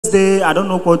day, I don't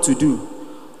know what to do.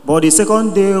 But the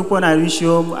second day, when I reached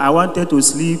home, I wanted to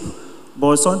sleep,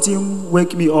 but something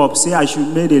wake me up, say I should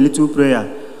make a little prayer.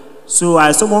 So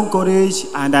I summoned courage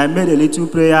and I made a little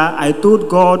prayer. I told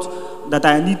God that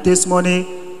I need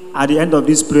testimony at the end of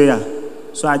this prayer.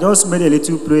 So I just made a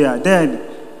little prayer. Then,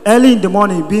 early in the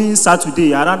morning, being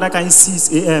Saturday, around like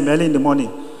 6 a.m. early in the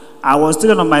morning, I was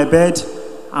still on my bed.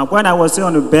 And when I was still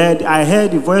on the bed, I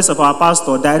heard the voice of our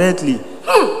pastor directly.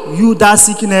 You, that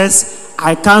sickness,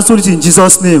 I cancel it in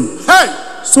Jesus' name.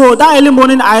 Hey! So that early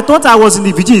morning, I thought I was in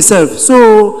the vigil itself.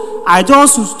 So I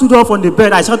just stood up on the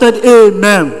bed. I shouted,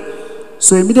 Amen.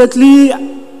 So immediately,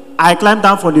 I climbed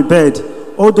down from the bed.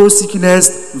 All those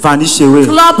sickness vanished away.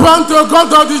 Clap unto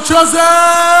God of the chosen.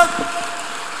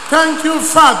 Thank you,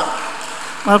 Father.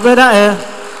 My brother,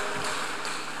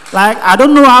 like, I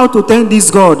don't know how to thank this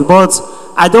God, but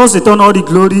I just return all the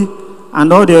glory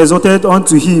and all the exalted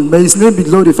unto him. May his name be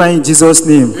glorified in Jesus'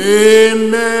 name.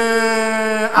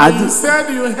 Amen. And you said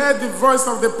you heard the voice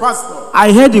of the pastor.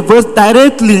 I heard the voice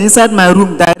directly inside my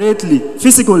room, directly,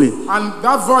 physically. And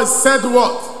that voice said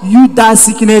what? You, that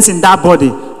sickness in that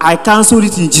body, I cancel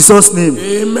it in Jesus' name.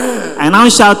 Amen. I now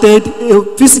shouted,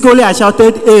 physically I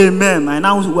shouted, Amen. I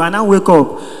now wake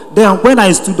up. Then when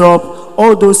I stood up,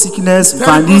 all those sickness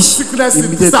vanished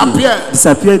immediately.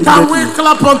 Disappeared. Can we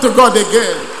clap unto God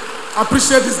again?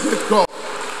 Appreciate this great God.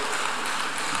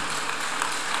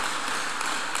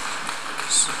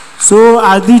 So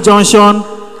at this junction,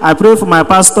 I pray for my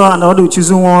pastor and all the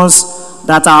chosen ones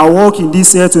that our work in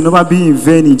this year to never be in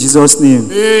vain in Jesus' name.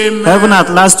 Amen. Heaven at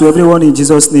last to everyone in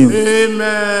Jesus' name.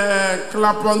 Amen.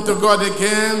 Clap unto God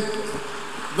again.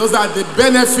 Those are the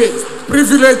benefits,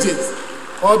 privileges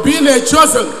of being a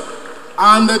chosen.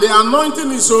 And the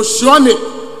anointing is so shiny.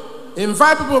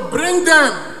 Invite people, bring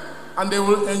them, and they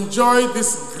will enjoy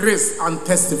this grace and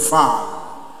testify.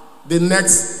 The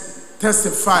next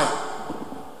testifier.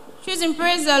 Choosing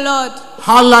praise the Lord.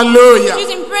 Hallelujah.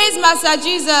 Choosing praise Master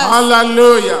Jesus.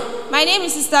 Hallelujah. My name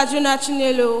is Sister Jonah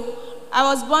Chinelo. I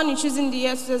was born in choosing the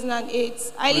year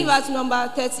 2008. I live at number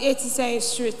 38 Zenith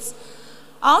Street.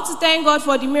 I want to thank God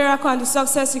for the miracle and the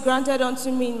success he granted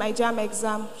unto me in my JAM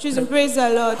exam. Choosing praise the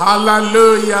Lord.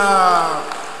 Hallelujah.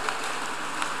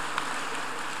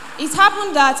 It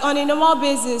happened that on a normal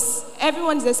basis,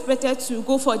 everyone is expected to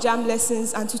go for JAM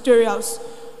lessons and tutorials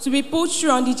to be put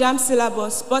through on the JAM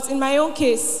syllabus. But in my own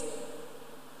case,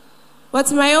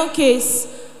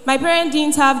 my parents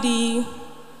didn't have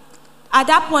at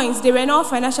that point, they were not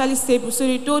financially stable, so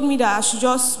they told me that I should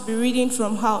just be reading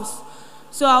from house.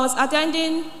 So I was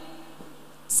attending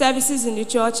services in the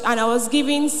church and I was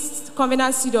giving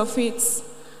covenant seed of faith.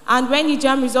 And when the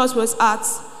JAM results was out,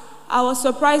 I was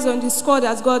surprised on the score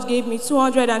that God gave me,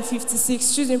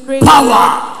 256. Choosing praise.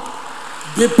 Power!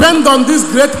 Depend on this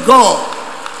great God.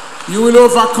 You will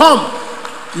overcome,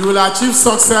 you will achieve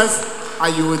success,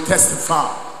 and you will testify.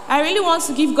 I really want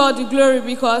to give God the glory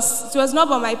because it was not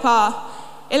by my power.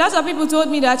 A lot of people told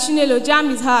me that Chinelo, JAM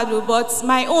is hard, but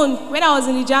my own, when I was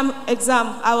in the JAM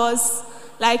exam, I was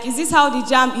like, is this how the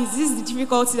JAM, is this the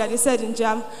difficulty that they said in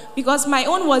JAM? Because my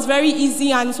own was very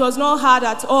easy and it was not hard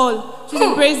at all.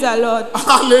 Choosing praise the Lord.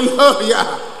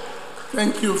 Hallelujah.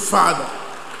 Thank you, Father.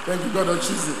 Thank you, God, of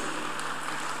choosing.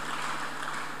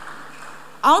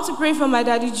 I want to pray for my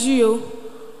daddy Gio.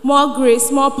 More grace,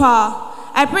 more power.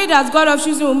 I pray that God of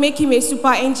choosing will make him a super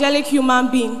angelic human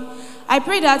being. I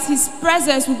pray that his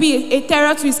presence will be a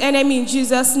terror to his enemy in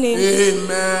Jesus' name.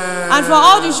 Amen. And for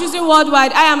all the choosing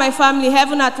worldwide, I and my family,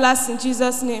 heaven at last in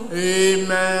Jesus' name. Amen.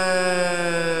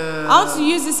 I want to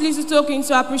use this little token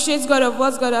to appreciate God of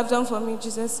what God has done for me in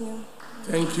Jesus' name.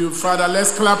 Thank you, Father.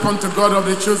 Let's clap unto God of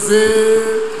the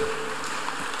chosen.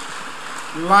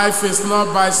 Life is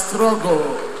not by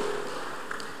struggle.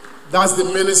 That's the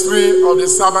ministry of the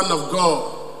servant of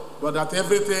God. But that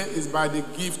everything is by the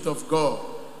gift of God.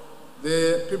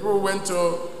 The people went to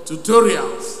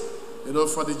tutorials,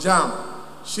 for the JAM.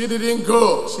 She didn't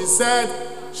go. She said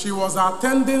she was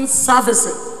attending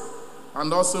services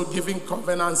and also giving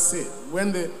covenant seed.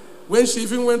 When she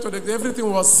even went to everything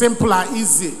was simple and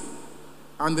easy.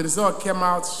 And the result came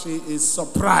out, she is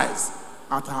surprised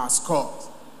at her scores.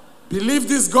 Believe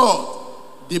this God.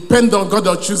 Depend on God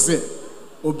or choosing.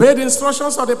 Obey the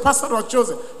instructions of the pastor or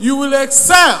chosen. You will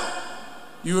excel.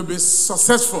 You will be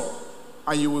successful.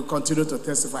 And you will continue to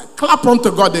testify. Clap unto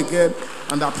God again.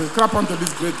 And clap unto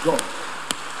this great God.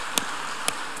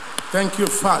 Thank you,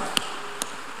 Father.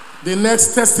 The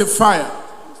next testifier.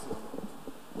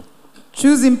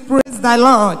 Choosing praise the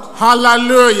Lord.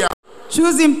 Hallelujah.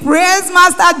 Choosing praise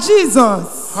Master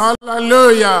Jesus.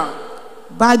 Hallelujah.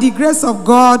 By the grace of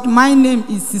God, my name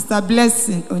is Sister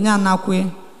Blessing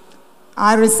Onyanakwe.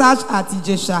 I researched at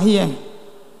Ijesha here.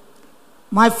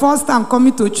 My first time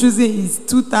coming to choosing is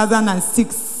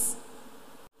 2006.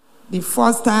 The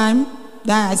first time,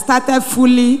 then I started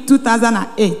fully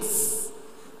 2008.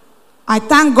 I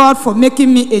thank God for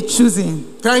making me a choosing.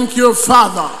 Thank you,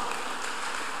 Father.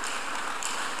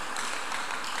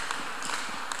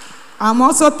 I'm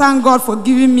also thank God for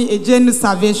giving me a genuine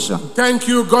salvation. Thank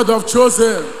you, God of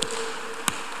chosen.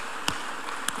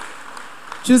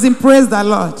 Choosing, praise the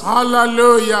Lord.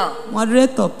 Hallelujah.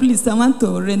 Moderator, please, I want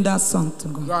to render song to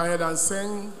God. Go ahead and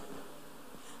sing.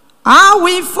 I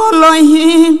will follow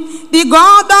him, the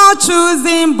God of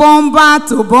choosing, bomber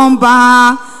to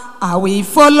bomber. I will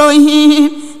follow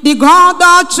him, the God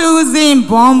of choosing,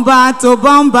 bomber to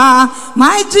bomber.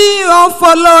 My Geo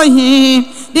follow him,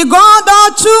 the God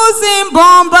of choosing,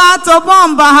 bomber to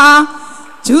bomber.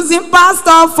 Choosing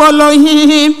pastor follow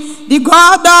him, the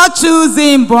God of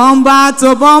choosing, bomber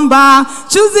to bomber.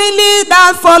 Choosing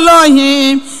leader follow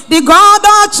him, the God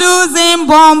of choosing,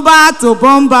 bomber to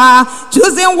bomber.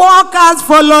 Choosing workers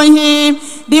follow him,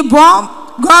 the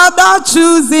God of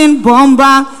choosing,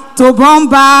 bomber to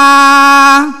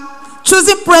bomber.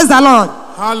 Choosing, praise the Lord.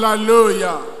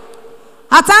 Hallelujah.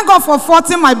 I thank God for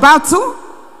fighting my battle.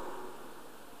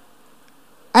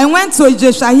 I went to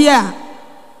Ijesha here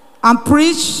and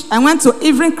preached. I went to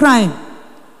evening crime.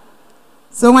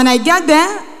 So when I get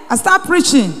there, I start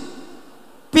preaching.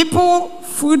 People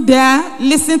food there,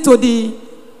 listen to the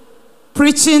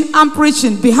preaching and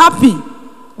preaching. Be happy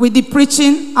with the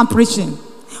preaching and preaching.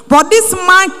 But this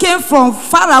man came from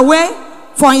far away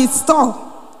from his store.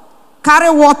 Carry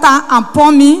water and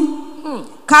pour me.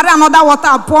 Carry another water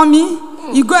and pour me.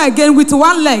 He go again with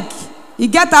one leg. He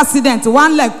get accident,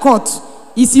 one leg cut.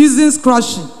 He's using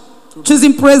scratching.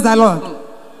 Choosing, praise the Lord.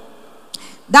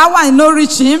 That one no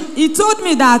reach him. He told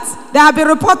me that they have been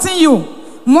reporting you.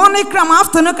 Morning crime,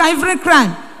 afternoon crime, evening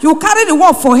crime. You carry the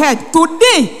word for head.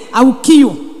 Today, I will kill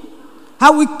you. I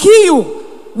will kill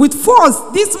you with force.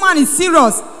 This man is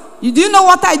serious. You do know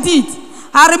what I did?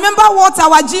 I remember what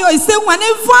our GO is saying.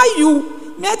 Whenever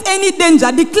you meet any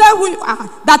danger, declare who you are,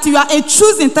 that you are a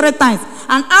choosing 3 times,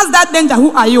 and ask that danger,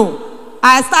 who are you?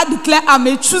 I start declare, I'm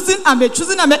a choosing, I'm a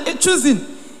choosing, I'm a choosing.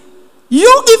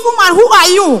 You evil man, who are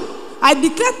you? I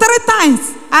declare 3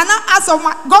 times, and I ask of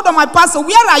my God of my pastor,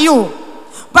 where are you?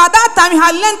 By that time, he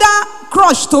had lender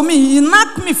crush to me. He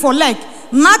knocked me for leg,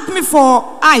 knocked me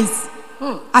for eyes.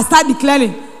 I start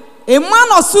declaring, a man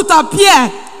of suit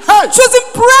appear. Hey. Choosing,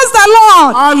 praise the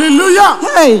Lord. Hallelujah.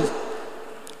 Hey.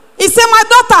 He said, my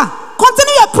daughter,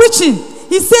 continue your preaching.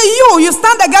 He said, you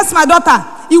stand against my daughter.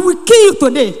 He will kill you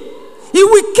today. He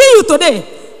will kill you today.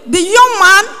 The young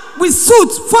man with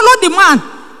suit follow the man.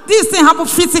 This thing happened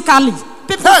physically.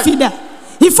 People feel that.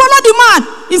 He followed the man.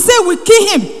 He said, we kill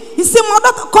him. He said, my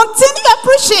daughter, continue your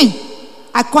preaching.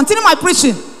 I continue my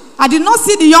preaching. I did not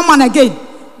see the young man again.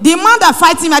 The man that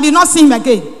fight him, I did not see him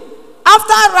again.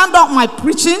 After I round up my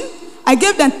preaching, I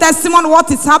gave them testimony what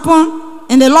has happened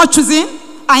in the Lord choosing.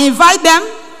 I invite them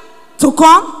to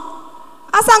come.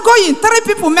 As I'm going, 3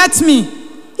 people met me.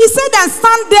 He said, then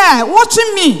stand there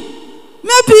watching me.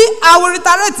 Maybe I will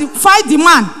reiterate, fight the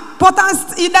man. But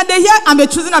either they hear, I'm a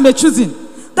choosing, I'm a choosing.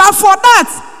 That for that,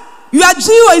 your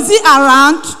GO, is he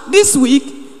around this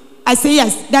week? I say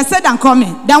yes. They said I'm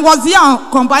coming. Then was here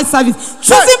on combined service.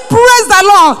 Choosing, praise the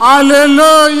Lord.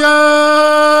 Hallelujah.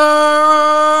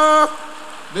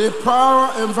 The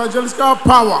power, evangelical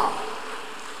power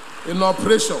in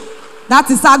operation. That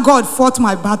is how God fought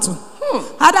my battle.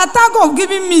 At the time of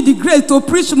giving me the grace to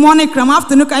preach morning crime,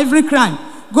 afternoon crime, every crime,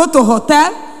 go to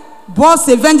hotel, boss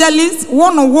evangelist,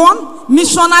 one-on-one,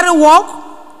 missionary work,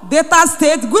 data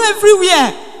state, go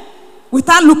everywhere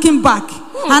without looking back.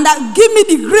 And give me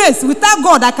the grace. Without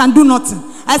God, I can do nothing.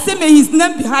 I say, may his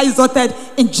name be high exalted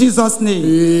in Jesus' name.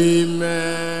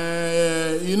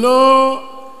 Amen. You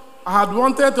know, I had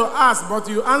wanted to ask, but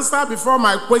you answered before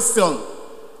my question.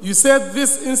 You said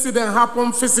this incident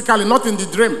happened physically, not in the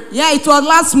dream. Yeah, it was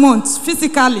last month,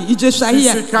 physically. Physically.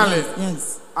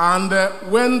 Yes. And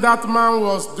when that man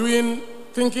was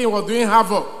thinking he was doing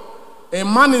havoc, a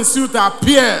man in suit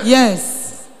appeared. Yes.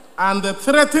 And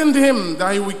threatened him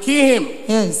that he would kill him.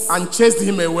 Yes. And chased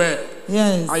him away.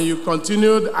 Yes. And you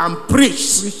continued and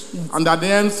preached. Yes. And at the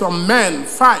end, some men,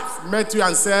 5, met you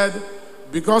and said,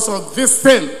 because of this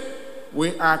thing,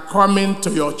 we are coming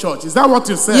to your church. Is that what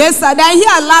you said? Yes, sir. They're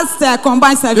here last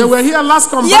combined service. They were here last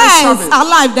combined service. Yes,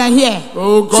 alive, they're here.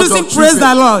 Oh, God. Choosing, praise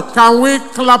the Lord. Can we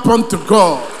clap unto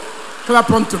God?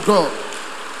 Clap unto God.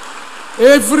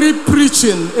 Every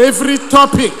preaching, every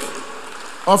topic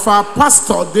of our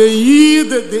pastor, they yield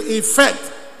the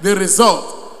effect, the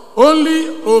result.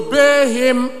 Only obey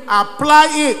him, apply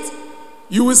it.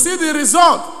 You will see the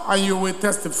result and you will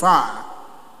testify.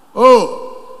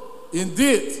 Oh,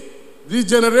 indeed, this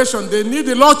generation, they need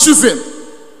the Lord choosing.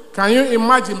 Can you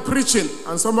imagine preaching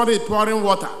and somebody pouring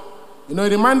water? You know,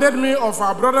 it reminded me of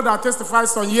our brother that testified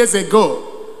some years ago,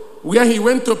 where he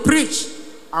went to preach,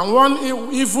 and one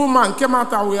evil man came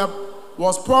out and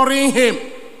was pouring him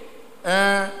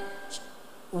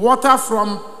water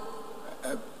from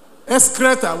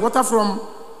excreta, water from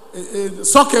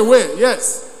sock away,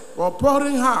 yes. Well,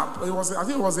 pouring her, I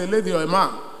think it was a lady or a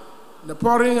man. The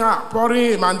pouring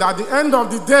him, and at the end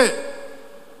of the day,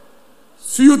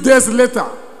 few days later,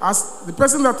 as the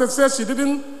person that said she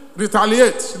didn't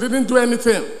retaliate, she didn't do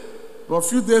anything, but a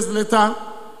few days later,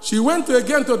 she went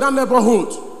again to that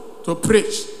neighborhood to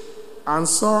preach and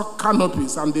saw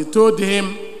canopies, and they told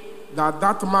him that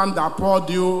that man that poured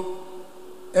you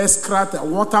excreta,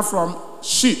 water from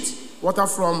shit, water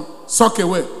from sock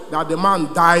away, that the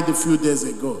man died a few days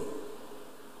ago.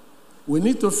 We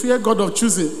need to fear God of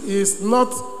choosing. It's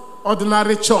not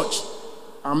ordinary church.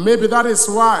 And maybe that is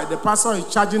why the pastor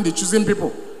is charging the choosing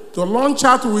people to launch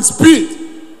out with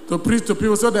speed to preach to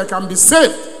people so they can be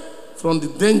saved from the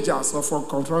dangers of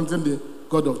confronting the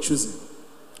God of choosing.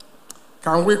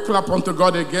 Can we clap unto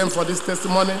God again for this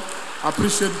testimony?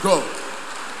 Appreciate God.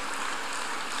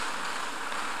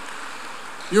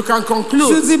 You can conclude.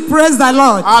 Choosing, praise the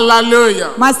Lord.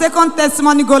 Hallelujah. My second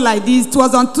testimony go like this. It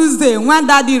was on Tuesday when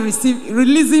Daddy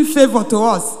releasing favor to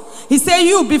us. He said,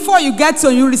 before you get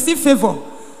to, you receive favor.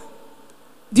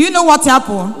 Do you know what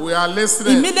happened? We are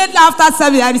listening. Immediately after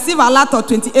service, I received a lot of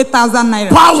 28,000 naira.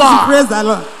 Power. Praise the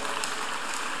Lord.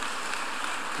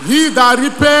 He that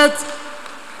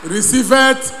reapeth,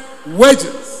 receiveth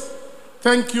wages.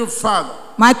 Thank you, Father.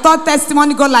 My third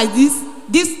testimony go like this.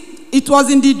 It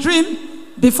was in the dream.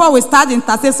 Before we start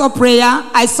intercessor prayer,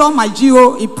 I saw my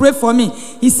GO. He prayed for me.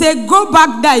 He said, go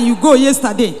back there you go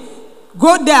yesterday.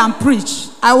 Go there and preach.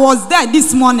 I was there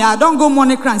this morning. I don't go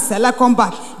morning cry and say, I come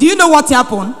back. Do you know what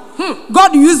happened?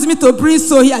 God used me to bring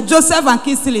so here, Joseph and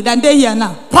Kinsley. Then they here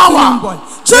now. Power.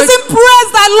 Choosing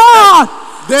praise the Lord.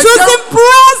 Choosing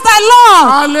praise the Lord.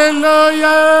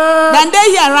 Hallelujah. Then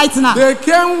they here right now. They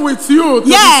came with you to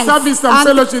the service and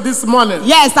fellowship this morning.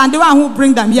 Yes, and the one who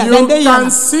bring them here. You can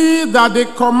see that the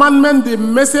commandment, the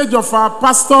message of our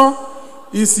pastor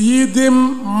is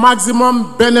yielding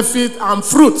maximum benefit and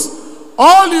fruit.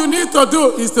 All you need to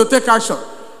do is to take action.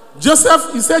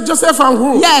 Joseph, you said Joseph and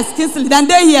who? Yes, Kinsley. Then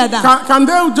they hear that. Can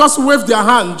they just wave their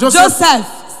hand? Joseph.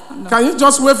 No. Can you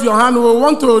just wave your hand? We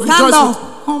want to rejoice.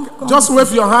 Just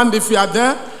wave your hand if you are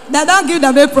there. They don't give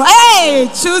them a pro. Hey,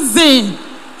 choosing.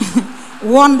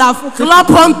 Wonderful. Clap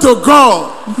unto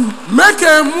God. Make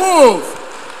a move.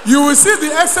 You will see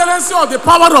the excellency of the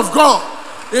power of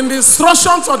God in the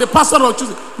instructions of the pastor of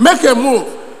choosing. Make a move,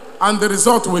 and the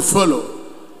result will follow.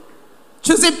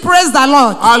 Choosing, praise the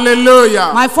Lord.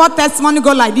 Hallelujah. My fourth testimony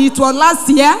go like this. It was last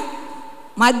year.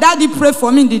 My daddy prayed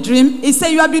for me in the dream. He said,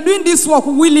 you have been doing this work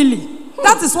willingly.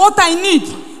 That is what I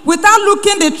need. Without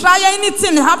looking, they try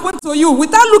anything happen to you.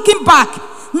 Without looking back.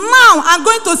 Now, I'm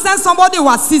going to send somebody who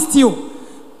assist you.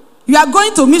 You are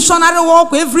going to missionary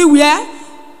work everywhere,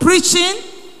 preaching.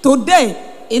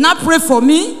 Today, he now pray for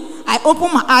me. I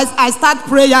open my eyes. I start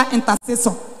prayer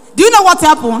intercession. Do you know what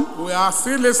happened? We are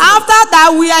still listening. After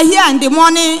that, we are here in the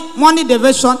morning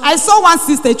devotion. I saw one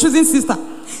sister, choosing sister.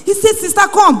 He said, sister,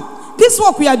 come. This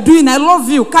work we are doing, I love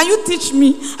you. Can you teach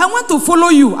me? I want to follow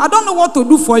you. I don't know what to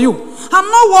do for you. I'm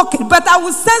not working, but I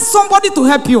will send somebody to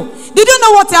help you. Did you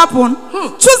know what happened?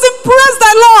 Choosing, praise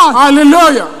the Lord.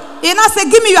 Hallelujah. And I said,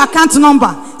 give me your account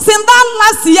number. Since that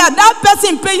last year, that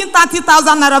person paying 30,000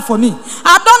 naira for me.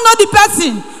 I don't know the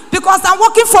person. Because I'm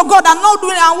working for God.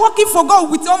 I'm working for God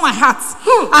with all my heart.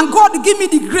 And God give me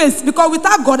the grace. Because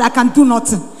without God, I can do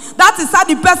nothing. That is how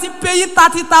the person paying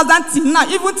 30,000 till now.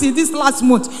 Even till this last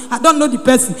month. I don't know the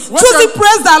person. Choosing,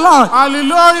 praise the Lord.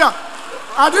 Hallelujah.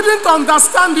 I didn't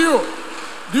understand you.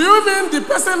 Do you mean the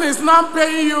person is now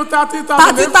paying you 30,000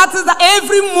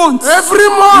 every month? Every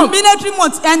month? Every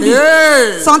month ending.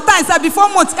 Hey. Sometimes before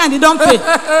month end, they don't pay.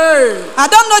 I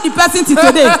don't know the person till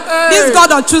today. This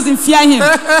God of choosing, fear him.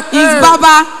 He's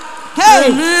Baba.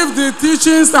 Hey. Believe the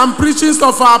teachings and preachings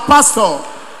of our pastor.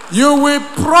 You will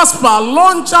prosper,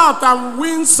 launch out and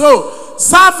win soul.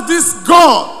 Serve this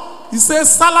God. He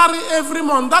says salary every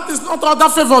month. That is not other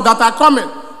favor that are coming.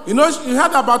 You know, you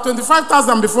heard about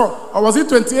 25,000 before, or was it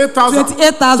 28,000?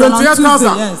 28,000 on Tuesday,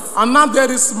 yes. And now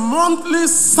there is monthly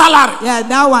salary. Yeah,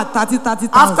 that one 30,000.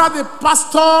 After the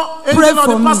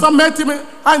pastor met him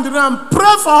and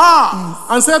prayed for her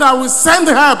and said, I will send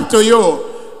help to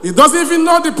you. He doesn't even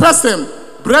know the person,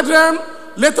 Brethren,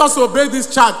 let us obey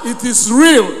this charge. It is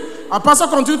real. Our pastor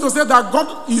continues to say that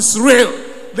God is real.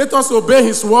 Let us obey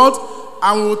his word,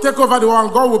 and we'll take over the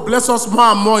world. God will bless us more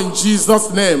and more in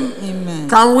Jesus' name. Amen.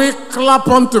 Can we clap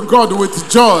unto God with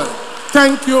joy?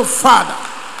 Thank you, Father.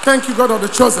 Thank you, God of the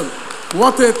chosen.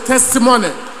 What a testimony.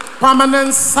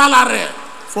 Permanent salary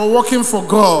for working for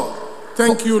God.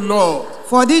 Thank you, Lord.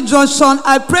 For this Johnson,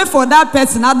 I pray for that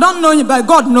person. I don't know him, but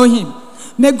God know him.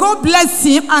 May God bless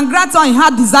him and grant all his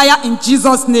heart desire in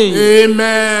Jesus' name.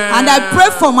 Amen. And I pray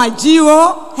for my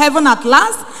GO, heaven at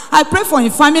last. I pray for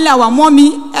his family, our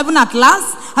mommy, heaven at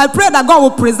last. I pray that God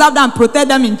will preserve them and protect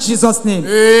them in Jesus' name.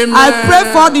 Amen. I pray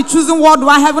for the chosen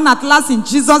worldwide, heaven at last, in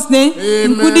Jesus' name.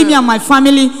 Amen. Including me and my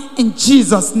family, in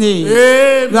Jesus' name.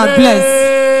 Amen. You are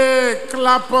blessed.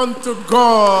 Clap unto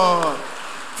God.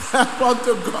 Clap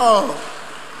unto God.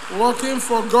 Working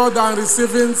for God and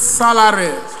receiving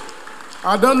salaries.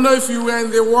 I don't know if you were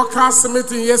in the workers'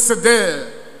 meeting yesterday.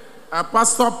 A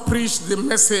pastor preached the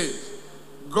message,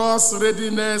 God's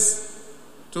readiness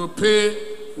to pay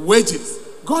wages.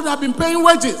 God has been paying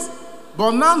wages.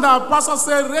 But now the pastor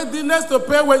said readiness to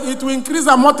pay wages, it will increase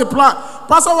and multiply.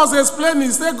 Pastor was explaining,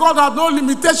 he said God had no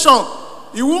limitation.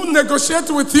 He won't negotiate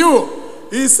with you.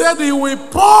 He said he will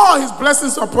pour his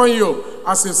blessings upon you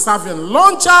as a servant.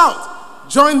 Launch out,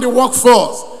 join the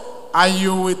workforce, and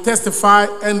you will testify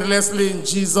endlessly in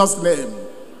Jesus' name.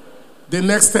 The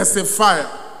next testifier.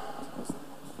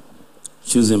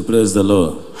 Choosing, praise the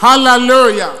Lord.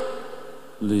 Hallelujah.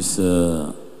 Please,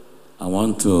 I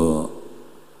want to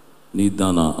kneel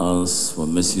down our hands for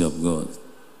mercy of God.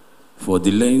 For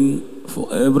delaying,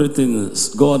 for everything.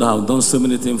 God have done so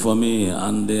many things for me,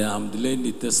 and I'm delaying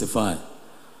to testify.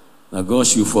 That God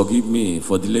should forgive me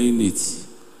for delaying it.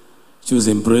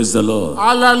 Choosing, praise the Lord.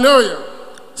 Hallelujah.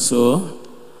 So,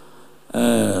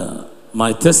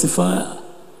 my testify,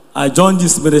 I joined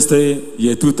this ministry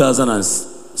year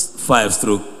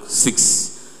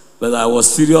 2005/6, but I was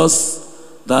serious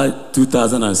that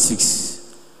 2006.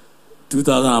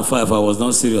 2005, I was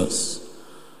not serious.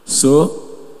 So,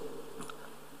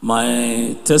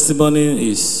 my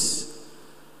testimony is,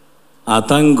 I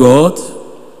thank God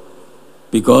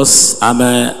because I'm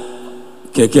a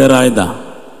keke rider.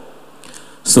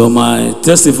 So my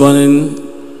testimony,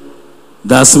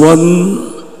 that's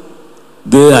one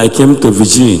day I came to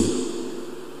Virginia.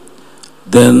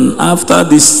 Then after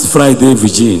this Friday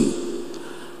Virginia,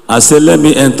 I said, let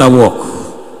me enter work.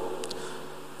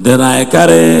 Then I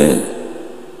carry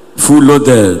full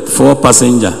loaded 4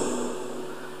 passengers.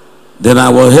 Then I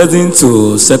was heading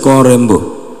to Second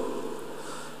Rainbow.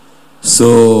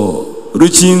 So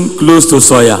reaching close to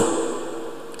Sawyer,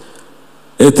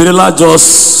 a trailer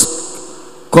just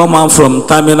come out from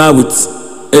terminal with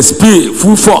a speed,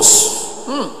 full force.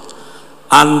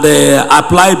 And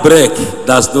apply brake,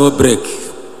 there's no brake.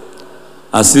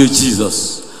 I say,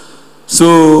 Jesus.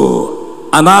 So,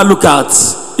 and I look at,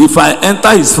 if I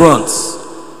enter his front,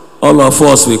 all of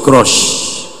us will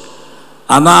crush.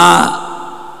 And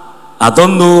I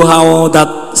don't know how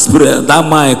that spirit, that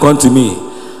mind come to me.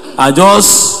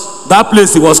 That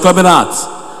place he was coming out,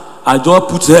 I just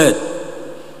put head,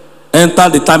 enter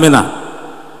the terminal.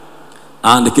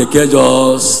 And the keke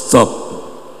just stopped.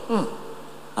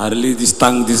 I really just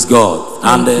thank this God.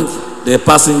 And the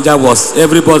passenger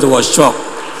everybody was shocked.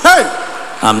 Hey!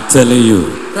 I'm telling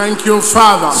you. Thank you,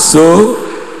 Father. So,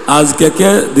 as the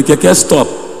keke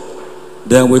stopped,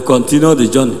 then we continue the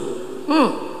journey.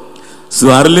 So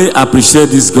I really appreciate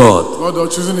this God.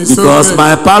 Because so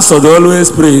my pastor always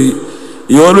pray,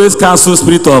 he always cancels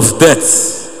spirit of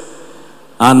death.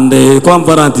 And the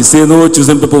covenant, he say no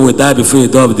choosing people will die before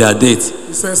they of their date.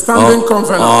 It's a standing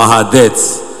covenant. Or her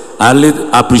death. I really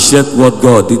appreciate what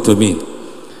God did to me.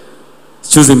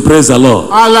 Choosing, praise the Lord.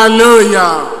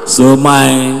 Hallelujah. So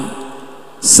my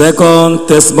second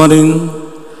testimony,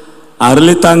 I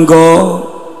really thank God.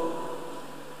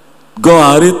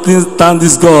 I really thank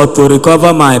this God to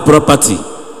recover my property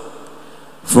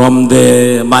from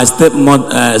my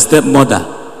stepmother.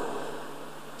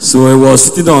 So I was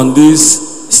sitting on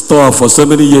this store for so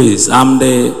many years. I'm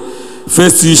the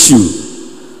first issue.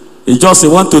 He just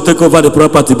want to take over the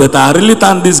property, but I really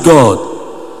thank this God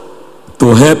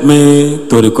to help me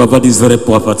to recover this very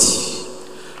property.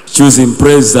 Choosing,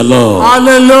 praise the Lord.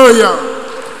 Hallelujah.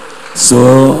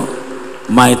 So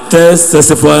my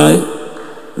testify,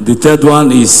 the third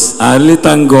one is, I really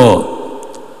thank God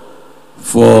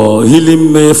for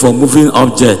healing me for moving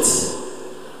objects.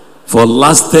 For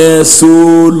lasted so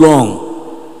long.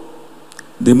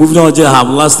 The moving object have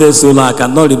lasted so long, I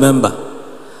cannot remember.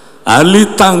 I really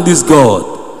thank this God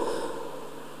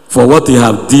for what he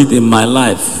have did in my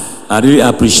life. I really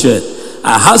appreciate.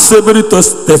 I had somebody to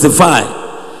testify,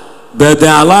 but they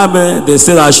allowed me. They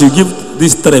said I should give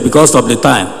this 3 because of the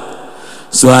time.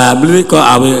 So I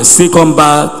will still come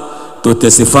back to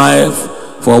testify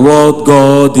for what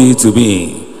God did to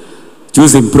me.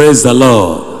 Choosing praise the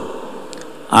Lord.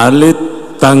 I really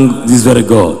thank this very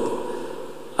God.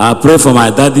 I pray for my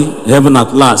daddy, heaven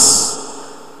at last.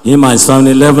 Him and his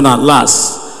family, heaven at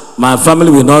last. My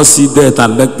family will not see death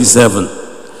and make this heaven.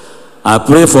 I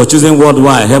pray for choosing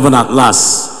worldwide, heaven at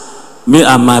last. Me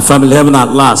and my family, heaven at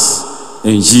last.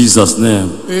 In Jesus'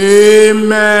 name.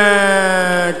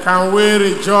 Amen. Can we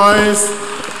rejoice?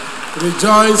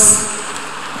 Rejoice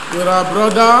with our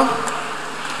brother.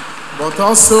 But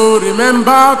also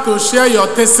remember to share your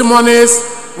testimonies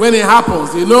when it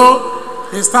happens. You know,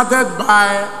 he started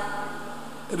by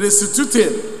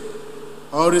restituting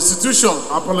or restitution,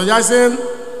 apologizing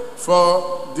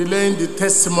for delaying the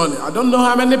testimony. I don't know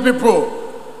how many people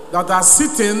that are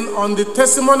sitting on the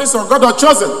testimonies of God are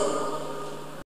chosen.